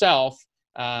like yourself,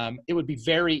 it would be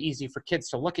very easy for kids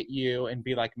to look at you and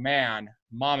be like, man,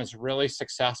 mom is really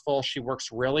successful. She works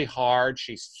really hard.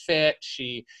 She's fit.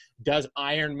 She does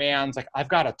Ironmans. Like, I've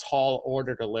got a tall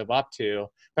order to live up to.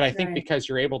 But I think because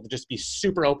you're able to just be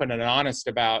super open and honest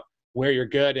about where you're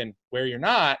good and where you're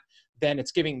not, then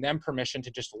it's giving them permission to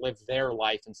just live their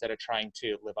life instead of trying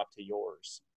to live up to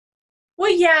yours. Well,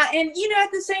 yeah. And,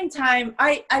 at the same time,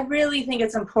 I really think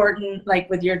it's important, like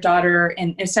with your daughter,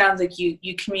 and it sounds like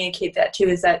you communicate that too,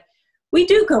 is that we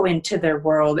do go into their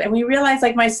world and we realize,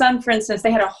 like my son, for instance,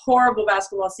 they had a horrible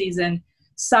basketball season.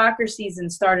 Soccer season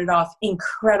started off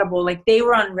incredible. Like, they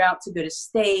were en route to go to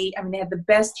state. They had the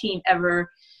best team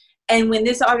ever. And when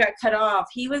this all got cut off,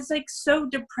 he was like so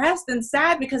depressed and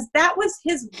sad, because that was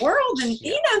his world, and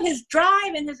his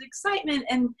drive and his excitement.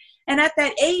 And at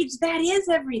that age, that is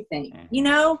everything,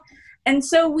 And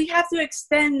so we have to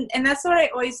extend, and that's what I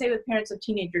always say with parents of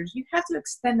teenagers, you have to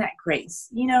extend that grace,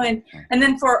 and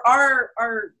then for our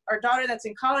daughter that's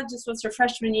in college, this was her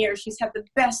freshman year. She's had the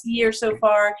best year so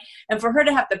far. And for her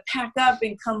to have to pack up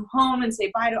and come home and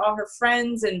say bye to all her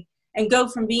friends and go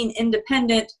from being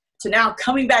independent to now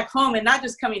coming back home, and not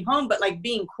just coming home, but like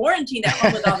being quarantined at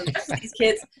home with all the rest of these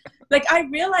kids. Like, I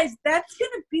realized that's going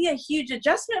to be a huge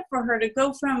adjustment for her to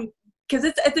go from, because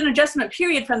it's an adjustment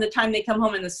period from the time they come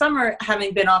home in the summer,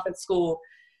 having been off at school.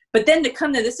 But then to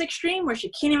come to this extreme where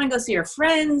she can't even go see her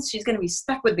friends, she's going to be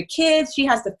stuck with the kids. She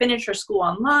has to finish her school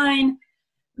online.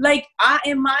 Like,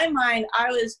 in my mind, I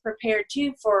was prepared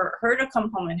too for her to come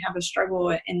home and have a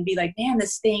struggle and be like, man,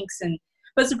 this stinks.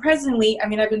 But surprisingly,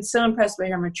 I've been so impressed by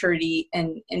her maturity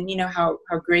and how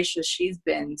gracious she's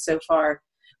been so far.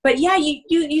 But yeah,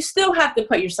 you still have to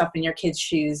put yourself in your kids'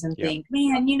 shoes and think,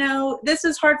 man, this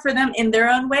is hard for them in their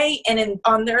own way, and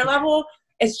on their level,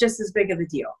 it's just as big of a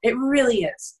deal. It really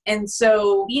is. And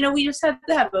so, we just have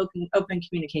to have open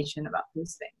communication about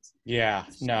those things. Yeah,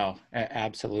 no,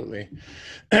 absolutely.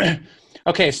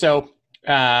 Okay, so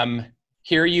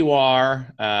here you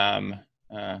are,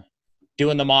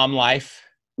 doing the mom life,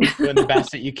 doing the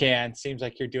best that you can. Seems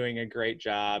like you're doing a great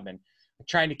job, and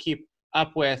trying to keep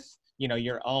up with,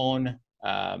 your own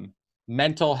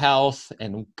mental health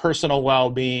and personal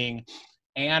well-being,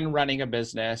 and running a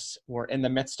business. We're in the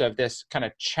midst of this kind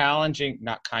of challenging,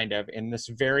 in this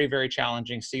very, very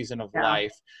challenging season of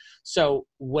life. So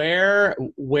where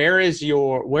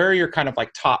are your kind of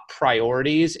like top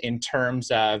priorities in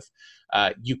terms of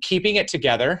you keeping it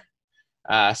together,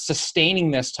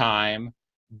 sustaining this time,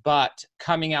 but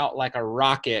coming out like a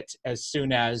rocket as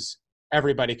soon as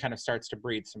everybody kind of starts to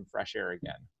breathe some fresh air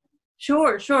again?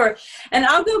 Sure. And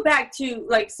I'll go back to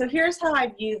so here's how I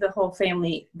view the whole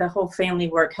family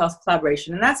work health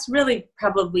collaboration. And that's really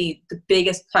probably the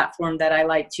biggest platform that I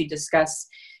like to discuss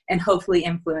and hopefully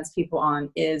influence people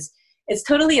on. Is it's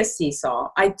totally a seesaw.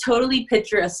 I totally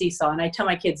picture a seesaw, and I tell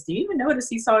my kids, do you even know what a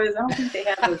seesaw is? I don't think they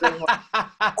have those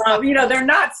anymore. They're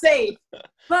not safe.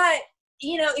 But,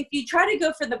 if you try to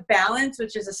go for the balance,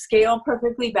 which is a scale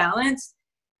perfectly balanced,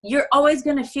 you're always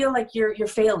going to feel like you're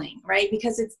failing, right?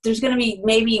 Because there's going to be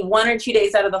maybe 1 or 2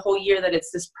 days out of the whole year that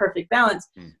it's this perfect balance.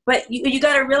 But you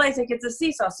got to realize like it's a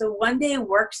seesaw. So one day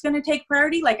work's going to take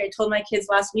priority. Like I told my kids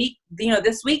last week,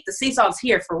 this week the seesaw's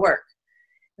here for work.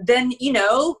 Then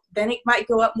it might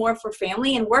go up more for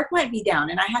family, and work might be down,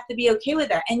 and I have to be okay with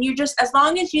that. And you just, as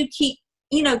long as you keep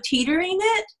teetering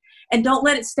it and don't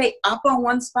let it stay up on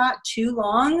one spot too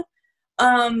long,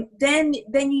 then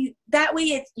you, that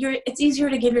way it's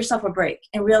easier to give yourself a break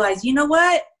and realize, you know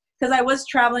what? Because I was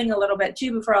traveling a little bit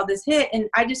too before all this hit, and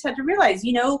I just had to realize,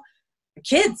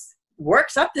 kids,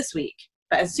 work's up this week.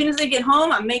 But as soon as they get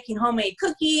home, I'm making homemade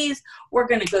cookies. We're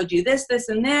going to go do this, this,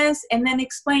 and this, and then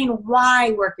explain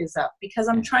why work is up. Because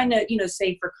I'm trying to,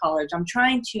 save for college.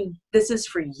 This is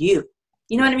for you.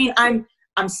 You know what I mean?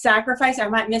 I'm sacrificing. I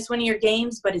might miss one of your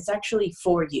games, but it's actually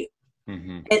for you.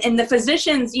 Mm-hmm. And the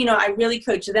physicians, I really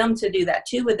coach them to do that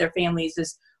too with their families,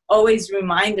 is always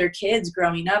remind their kids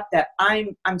growing up that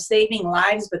I'm saving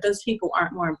lives, but those people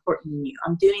aren't more important than you.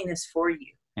 I'm doing this for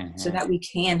you. Mm-hmm. So that we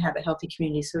can have a healthy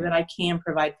community, so that I can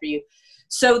provide for you.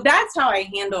 So that's how I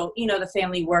handle, the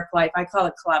family work life. I call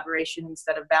it collaboration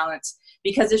instead of balance,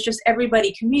 because it's just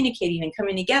everybody communicating and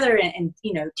coming together and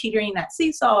teetering that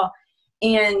seesaw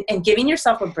and giving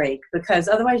yourself a break, because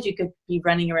otherwise you could be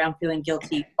running around feeling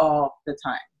guilty all the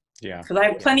time. Yeah. Because I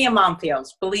have plenty of mom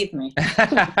fails, believe me.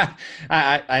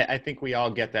 I think we all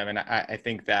get them. And I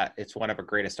think that it's one of our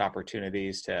greatest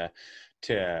opportunities to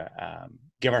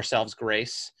give ourselves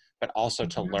grace, but also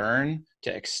to learn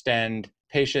to extend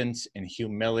patience and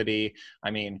humility.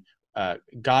 I mean,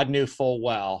 God knew full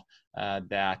well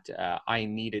that I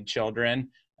needed children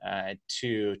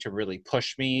to really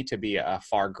push me to be a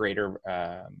far greater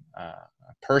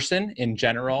person in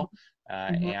general.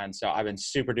 And so I've been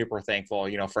super duper thankful,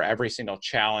 for every single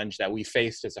challenge that we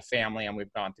faced as a family. And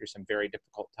we've gone through some very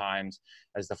difficult times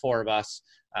as the four of us.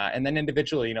 And then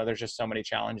individually, there's just so many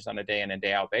challenges on a day in and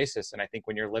day out basis. And I think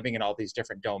when you're living in all these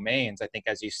different domains, I think,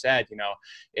 as you said,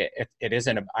 it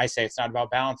isn't, I say it's not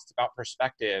about balance, it's about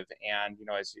perspective. And,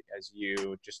 as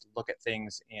you just look at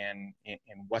things in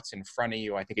what's in front of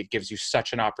you, I think it gives you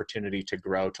such an opportunity to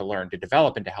grow, to learn, to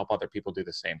develop, and to help other people do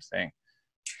the same thing.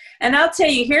 And I'll tell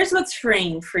you, here's what's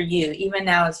freeing for you, even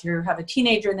now as you have a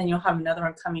teenager and then you'll have another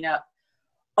one coming up.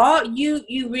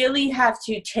 You really have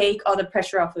to take all the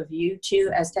pressure off of you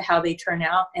too, as to how they turn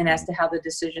out and as to how the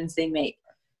decisions they make.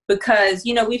 Because,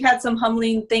 we've had some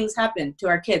humbling things happen to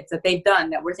our kids that they've done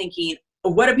that we're thinking,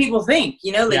 what do people think?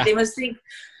 They must think,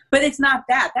 but it's not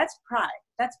that. That's pride.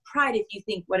 That's pride if you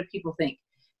think, what do people think?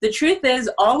 The truth is,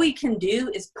 all we can do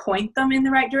is point them in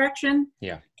the right direction.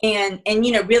 Yeah. And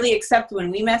really accept when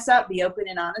we mess up, be open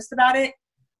and honest about it.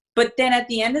 But then at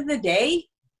the end of the day,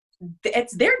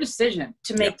 it's their decision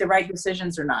to make the right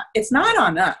decisions or not. It's not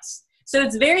on us. So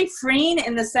it's very freeing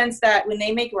in the sense that when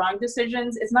they make wrong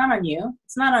decisions, it's not on you.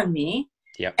 It's not on me.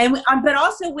 Yep. And but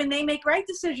also when they make right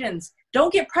decisions,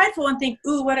 don't get prideful and think,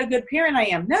 ooh, what a good parent I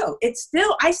am. No,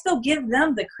 I still give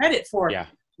them the credit for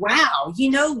wow,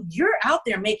 you're out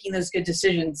there making those good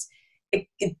decisions.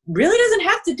 It really doesn't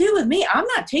have to do with me. I'm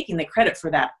not taking the credit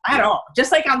for that at all.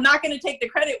 Just like I'm not going to take the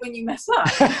credit when you mess up.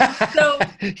 So,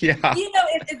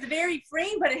 it's very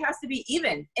freeing, but it has to be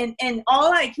even. And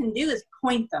all I can do is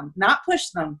point them, not push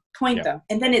them, point them.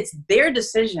 And then it's their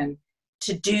decision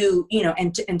to do,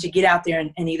 and to get out there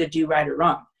and either do right or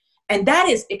wrong. And that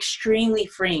is extremely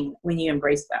freeing when you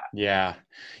embrace that. Yeah.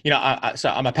 So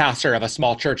I'm a pastor of a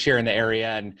small church here in the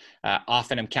area, and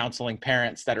often I'm counseling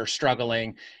parents that are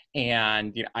struggling.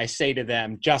 And, I say to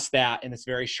them just that in this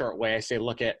very short way. I say,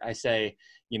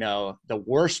 the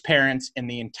worst parents in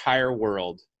the entire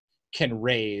world can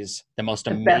raise the most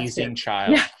amazing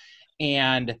child. Yeah.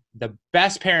 And the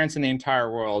best parents in the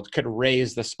entire world could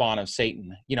raise the spawn of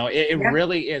Satan. It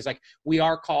really is like we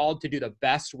are called to do the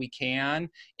best we can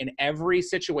in every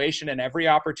situation and every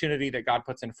opportunity that God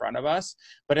puts in front of us.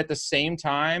 But at the same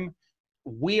time,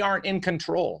 we aren't in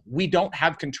control. We don't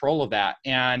have control of that.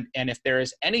 And if there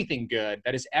is anything good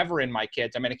that is ever in my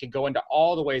kids, it can go into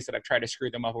all the ways that I've tried to screw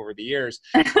them up over the years.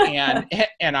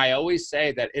 And I always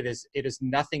say that it is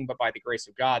nothing but by the grace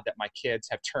of God that my kids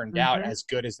have turned out as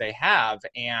good as they have.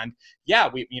 And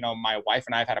my wife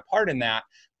and I have had a part in that,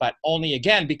 but only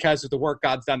again, because of the work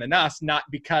God's done in us, not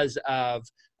because of,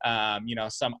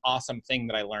 some awesome thing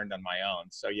that I learned on my own.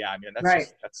 So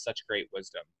that's such great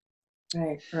wisdom.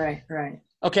 Right.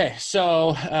 Okay,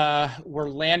 so we're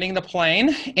landing the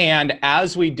plane, and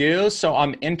as we do, so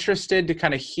I'm interested to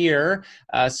kind of hear,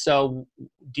 so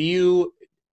do you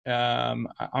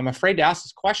I'm afraid to ask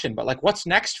this question, but like, what's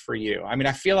next for you? I mean,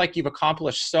 I feel like you've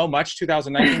accomplished so much.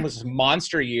 2019 was this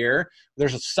monster year.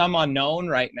 There's some unknown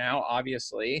right now,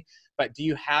 obviously, but do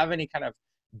you have any kind of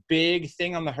big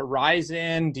thing on the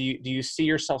horizon? Do you see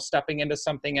yourself stepping into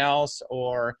something else,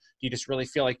 or do you just really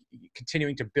feel like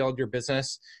continuing to build your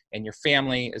business and your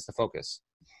family is the focus?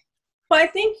 Well, I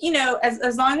think,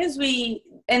 as long as we,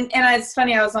 and it's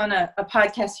funny, I was on a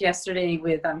podcast yesterday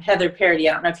with Heather Parody.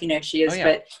 I don't know if you know who she is,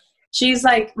 but she's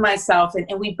like myself,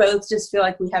 and we both just feel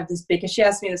like we have this big, because she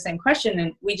asked me the same question,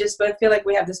 and we just both feel like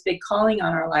we have this big calling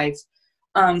on our life,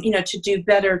 to do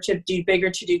better, to do bigger,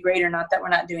 to do greater, not that we're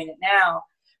not doing it now.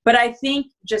 But I think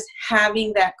just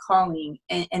having that calling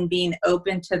and being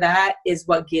open to that is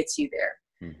what gets you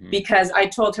there. Mm-hmm. Because I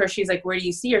told her, she's like, where do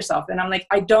you see yourself? And I'm like,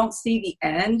 I don't see the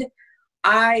end.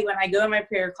 When I go in my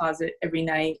prayer closet every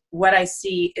night, what I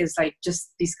see is like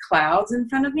just these clouds in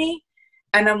front of me,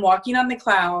 and I'm walking on the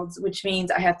clouds, which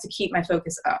means I have to keep my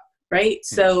focus up, right?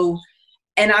 Mm-hmm. So,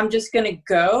 and I'm just going to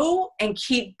go and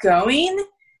keep going.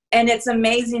 And it's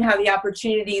amazing how the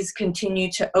opportunities continue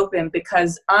to open,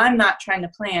 because I'm not trying to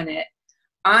plan it.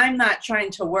 I'm not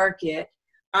trying to work it.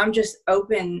 I'm just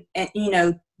open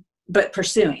and, but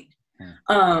pursuing.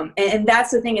 And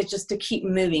that's the thing, is just to keep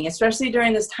moving, especially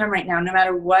during this time right now. No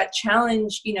matter what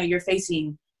challenge, you're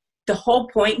facing, the whole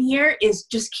point here is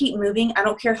just keep moving. I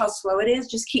don't care how slow it is,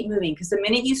 just keep moving. Because the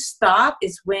minute you stop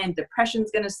is when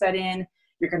depression's going to set in.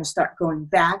 You're going to start going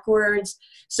backwards.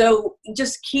 So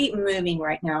just keep moving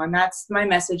right now. And that's my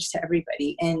message to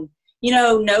everybody. And,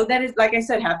 know that it's, like I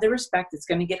said, have the respect. It's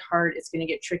going to get hard. It's going to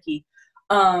get tricky.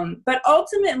 But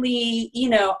ultimately,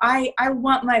 I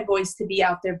want my voice to be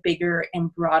out there bigger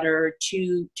and broader,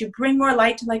 to bring more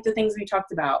light to like the things we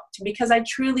talked about, because I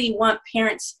truly want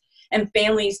parents and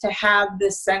families to have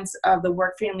this sense of the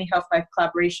work, family, health, life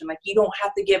collaboration. Like, you don't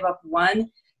have to give up one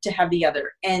to have the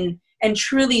other. And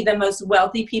truly the most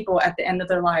wealthy people at the end of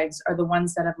their lives are the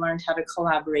ones that have learned how to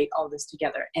collaborate all this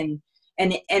together. And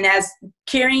as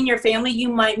carrying your family, you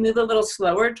might move a little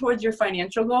slower towards your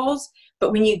financial goals,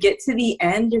 but when you get to the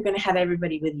end, you're going to have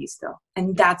everybody with you still.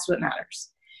 And that's what matters.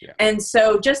 Yeah. And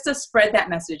so just to spread that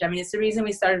message, I mean, it's the reason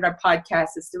we started our podcast.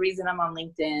 It's the reason I'm on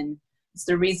LinkedIn. It's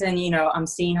the reason, I'm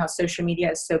seeing how social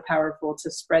media is so powerful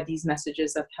to spread these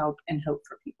messages of help and hope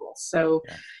for people. So,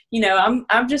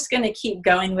 I'm just going to keep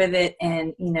going with it,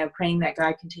 and, praying that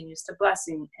God continues to bless,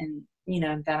 and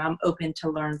that I'm open to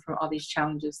learn from all these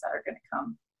challenges that are going to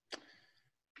come.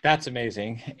 That's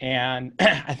amazing. And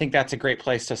I think that's a great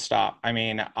place to stop. I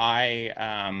mean,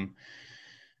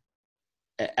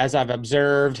 as I've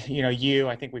observed,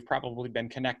 I think we've probably been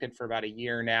connected for about a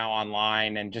year now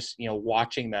online, and just,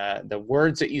 watching the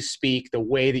words that you speak, the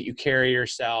way that you carry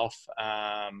yourself,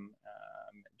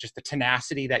 just the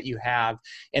tenacity that you have,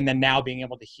 and then now being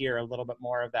able to hear a little bit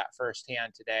more of that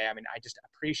firsthand today. I mean, I just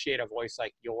appreciate a voice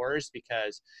like yours,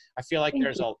 because I feel like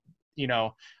there's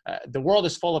the world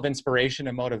is full of inspiration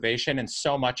and motivation, and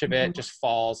so much of it just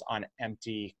falls on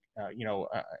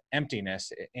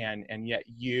emptiness, and yet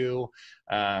you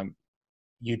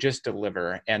just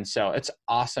deliver. And so it's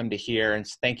awesome to hear. And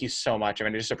thank you so much. I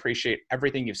mean, I just appreciate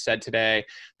everything you've said today,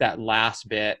 that last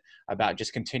bit about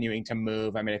just continuing to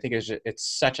move. I mean, I think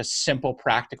it's such a simple,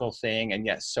 practical thing, and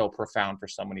yet so profound for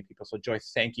so many people. So Joy,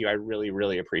 thank you. I really,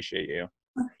 really appreciate you.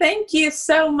 Thank you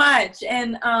so much.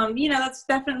 And, let's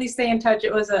definitely stay in touch.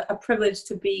 It was a privilege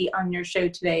to be on your show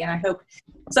today. And I hope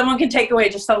someone can take away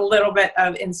just a little bit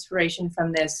of inspiration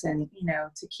from this, and,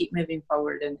 to keep moving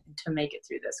forward and to make it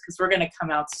through this, because we're going to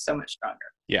come out so much stronger.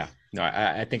 Yeah, no,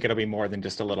 I think it'll be more than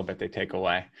just a little bit they take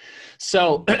away.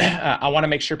 So I want to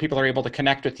make sure people are able to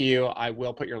connect with you. I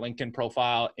will put your LinkedIn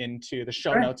profile into the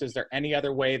show notes. Is there any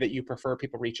other way that you prefer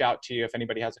people reach out to you if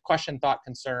anybody has a question, thought,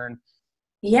 concern?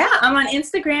 Yeah, I'm on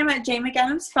Instagram at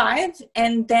jmcadams5,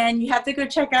 and then you have to go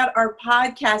check out our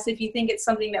podcast if you think it's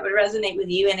something that would resonate with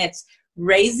you, and it's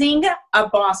Raising a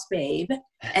Boss Babe,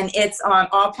 and it's on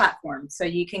all platforms, so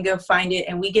you can go find it.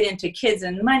 And we get into kids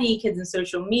and money, kids and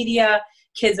social media,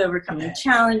 kids overcoming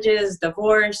challenges,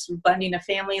 divorce, blending a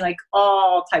family, like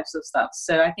all types of stuff.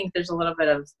 So I think there's a little bit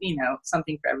of,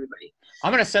 something for everybody.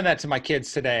 I'm going to send that to my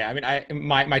kids today. I mean,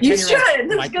 my 10-year-old. You should.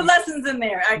 There's good lessons in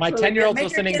there. Actually. My 10-year-old's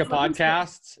listening to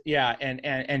podcasts. Yeah.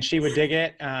 And she would dig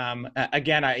it.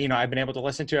 Again, I've been able to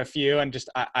listen to a few, and just,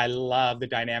 I love the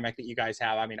dynamic that you guys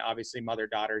have. I mean, obviously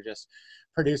mother-daughter just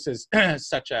produces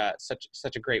such a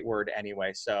great word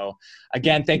anyway. So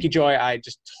again, thank you, Joy. I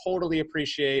just totally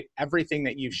appreciate everything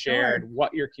that you've shared,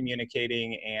 what you're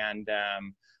communicating. And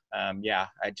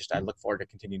I look forward to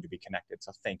continuing to be connected.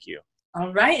 So thank you.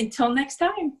 All right. Until next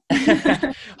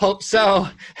time. Hope so.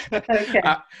 Okay.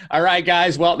 All right,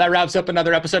 guys. Well, that wraps up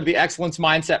another episode of the Excellence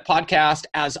Mindset Podcast.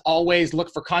 As always,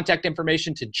 look for contact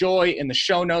information to Joy in the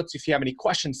show notes. If you have any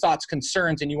questions, thoughts,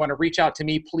 concerns, and you want to reach out to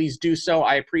me, please do so.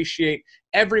 I appreciate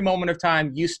every moment of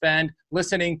time you spend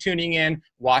listening, tuning in,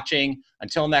 watching.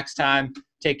 Until next time,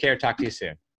 take care. Talk to you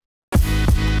soon.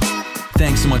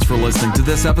 Thanks so much for listening to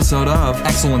this episode of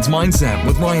Excellence Mindset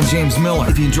with Ryan James Miller.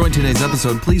 If you enjoyed today's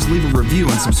episode, please leave a review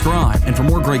and subscribe. And for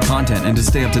more great content and to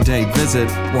stay up to date, visit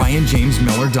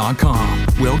RyanJamesMiller.com.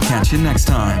 We'll catch you next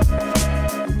time.